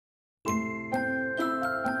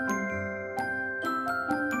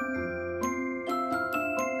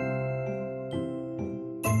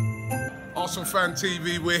Arsenal Fan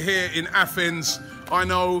TV. We're here in Athens. I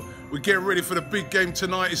know we're getting ready for the big game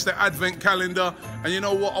tonight. It's the Advent calendar. And you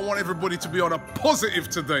know what? I want everybody to be on a positive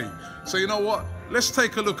today. So you know what? Let's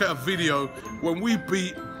take a look at a video when we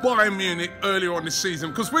beat Bayern Munich earlier on this season,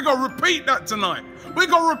 because we're going to repeat that tonight. We're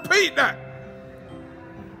going to repeat that.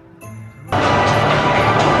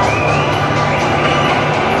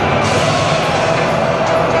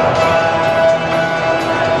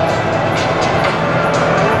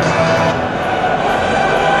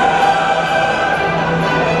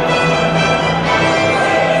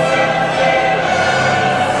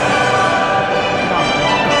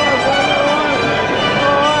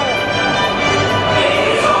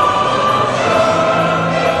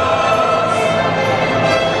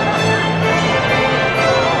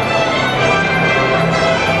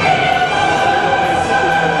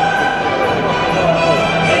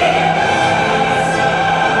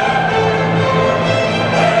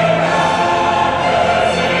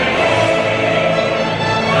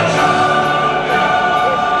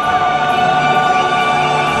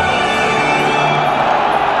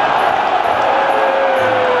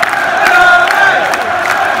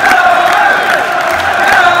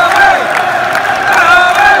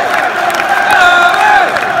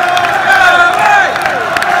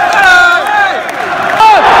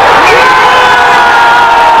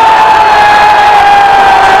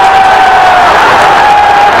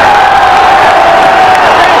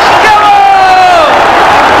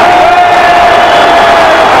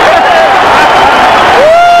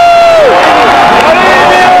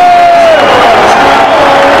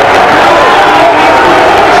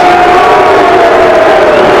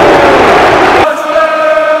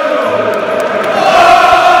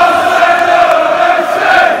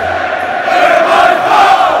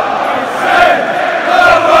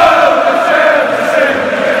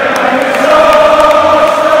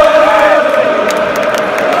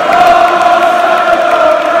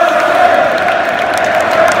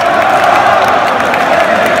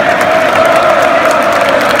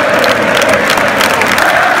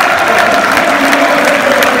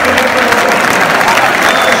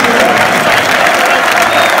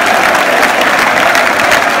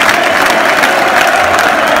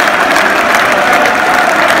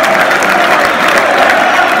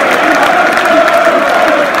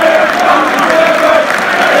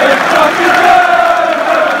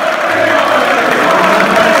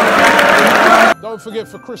 Don't forget,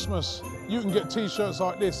 for Christmas, you can get t-shirts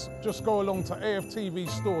like this. Just go along to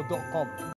AFTVstore.com.